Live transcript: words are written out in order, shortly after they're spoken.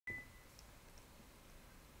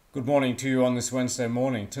Good morning to you on this Wednesday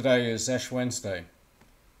morning. Today is Ash Wednesday.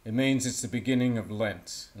 It means it's the beginning of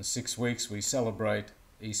Lent. In 6 weeks we celebrate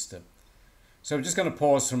Easter. So we're just going to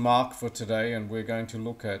pause from Mark for today, and we're going to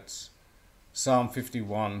look at Psalm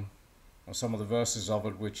 51, or some of the verses of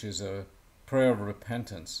it, which is a prayer of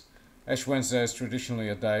repentance. Ash Wednesday is traditionally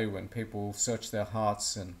a day when people search their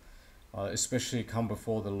hearts and especially come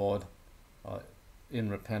before the Lord in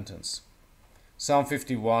repentance. Psalm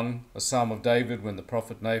 51, a psalm of David when the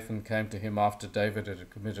prophet Nathan came to him after David had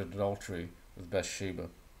committed adultery with Bathsheba.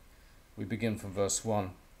 We begin from verse 1.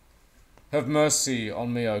 Have mercy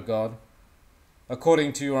on me, O God,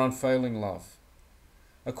 according to your unfailing love.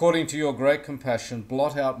 According to your great compassion,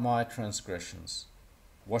 blot out my transgressions.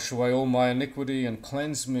 Wash away all my iniquity and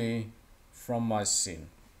cleanse me from my sin.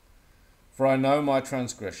 For I know my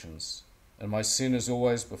transgressions, and my sin is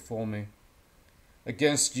always before me.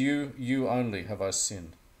 Against you, you only have I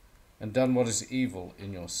sinned, and done what is evil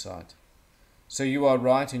in your sight. So you are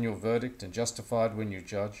right in your verdict and justified when you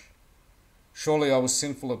judge. Surely I was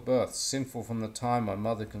sinful at birth, sinful from the time my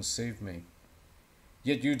mother conceived me.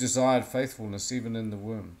 Yet you desired faithfulness even in the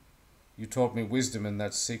womb. You taught me wisdom in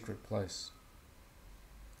that secret place.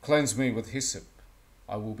 Cleanse me with hyssop,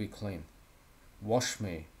 I will be clean. Wash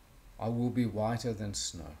me, I will be whiter than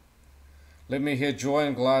snow. Let me hear joy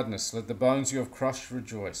and gladness. Let the bones you have crushed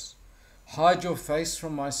rejoice. Hide your face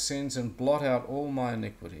from my sins and blot out all my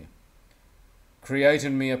iniquity. Create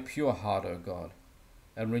in me a pure heart, O God,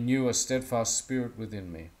 and renew a steadfast spirit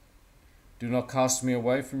within me. Do not cast me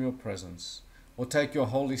away from your presence, or take your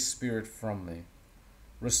Holy Spirit from me.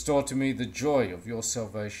 Restore to me the joy of your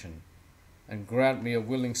salvation, and grant me a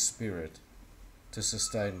willing spirit to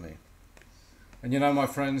sustain me. And you know, my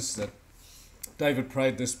friends, that David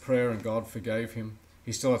prayed this prayer and God forgave him.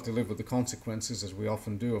 He still had to live with the consequences, as we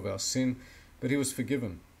often do, of our sin, but he was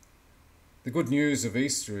forgiven. The good news of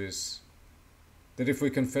Easter is that if we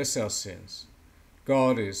confess our sins,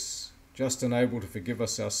 God is just and able to forgive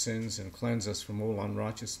us our sins and cleanse us from all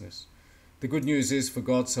unrighteousness. The good news is, for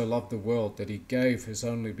God so loved the world that he gave his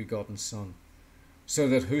only begotten Son, so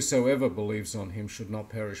that whosoever believes on him should not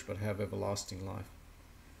perish but have everlasting life.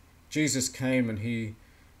 Jesus came, and he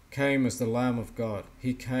came as the Lamb of God.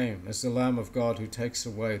 He came as the Lamb of God who takes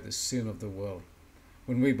away the sin of the world.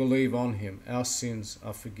 When we believe on him, our sins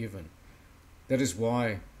are forgiven. That is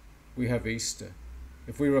why we have Easter.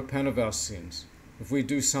 If we repent of our sins, if we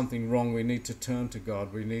do something wrong, we need to turn to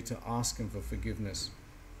God. We need to ask him for forgiveness.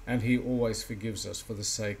 And he always forgives us for the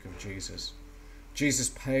sake of Jesus. Jesus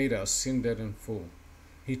paid our sin debt in full.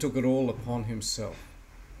 He took it all upon himself.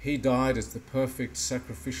 He died as the perfect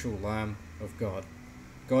sacrificial Lamb of God.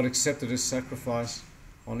 God accepted his sacrifice.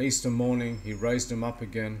 On Easter morning, he raised him up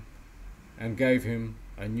again and gave him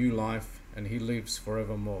a new life, and he lives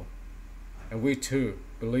forevermore. And we too,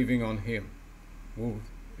 believing on him, will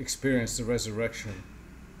experience the resurrection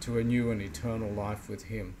to a new and eternal life with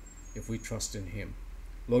him if we trust in him.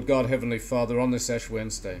 Lord God, Heavenly Father, on this Ash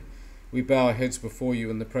Wednesday, we bow our heads before you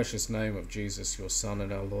in the precious name of Jesus, your Son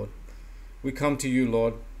and our Lord. We come to you,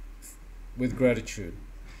 Lord, with gratitude.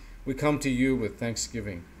 We come to you with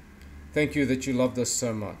thanksgiving. Thank you that you loved us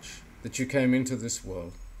so much, that you came into this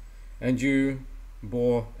world, and you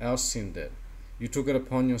bore our sin debt. You took it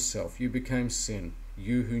upon yourself. You became sin,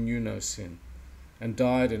 you who knew no sin, and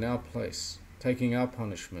died in our place, taking our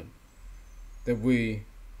punishment, that we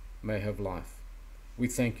may have life. We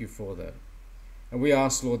thank you for that. And we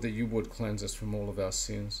ask, Lord, that you would cleanse us from all of our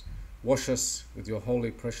sins. Wash us with your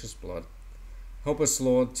holy, precious blood. Help us,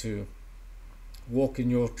 Lord, to walk in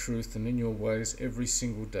your truth and in your ways every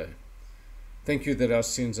single day. Thank you that our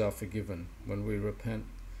sins are forgiven when we repent.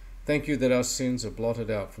 Thank you that our sins are blotted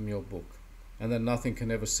out from your book, and that nothing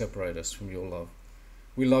can ever separate us from your love.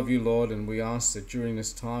 We love you, Lord, and we ask that during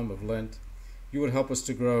this time of Lent, you would help us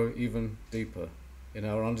to grow even deeper in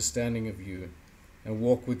our understanding of you and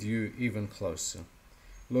walk with you even closer.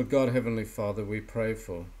 Lord God, Heavenly Father, we pray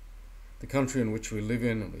for the country in which we live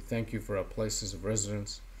in, and we thank you for our places of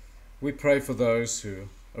residence. We pray for those who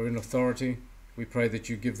are in authority. We pray that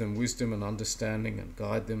you give them wisdom and understanding and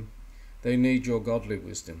guide them. They need your godly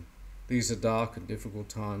wisdom. These are dark and difficult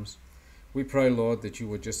times. We pray, Lord, that you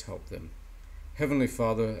would just help them. Heavenly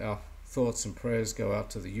Father, our thoughts and prayers go out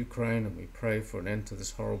to the Ukraine, and we pray for an end to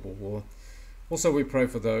this horrible war. Also, we pray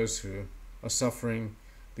for those who are suffering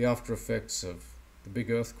the after effects of the big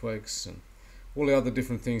earthquakes and all the other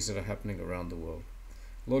different things that are happening around the world.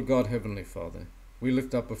 Lord God, Heavenly Father, we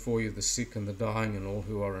lift up before you the sick and the dying and all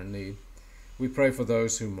who are in need. We pray for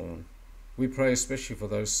those who mourn. We pray especially for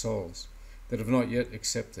those souls that have not yet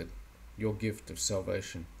accepted your gift of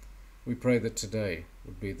salvation. We pray that today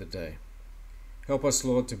would be the day. Help us,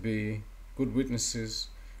 Lord, to be good witnesses,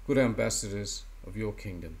 good ambassadors of your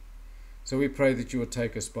kingdom. So we pray that you will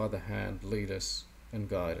take us by the hand, lead us and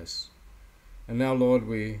guide us. And now, Lord,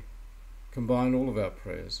 we combine all of our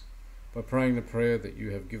prayers by praying the prayer that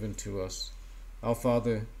you have given to us. Our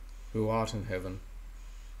Father, who art in heaven,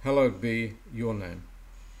 hallowed be your name.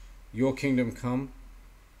 Your kingdom come,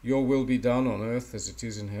 your will be done on earth as it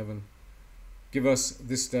is in heaven. Give us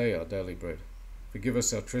this day our daily bread. Forgive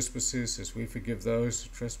us our trespasses as we forgive those who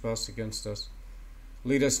trespass against us.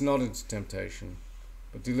 Lead us not into temptation,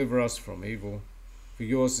 but deliver us from evil. For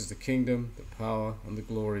yours is the kingdom, the power, and the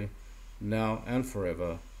glory, now and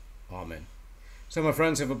forever. Amen. So my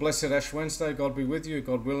friends, have a blessed Ash Wednesday. God be with you.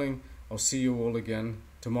 God willing, I'll see you all again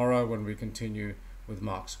tomorrow when we continue with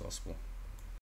Mark's Gospel.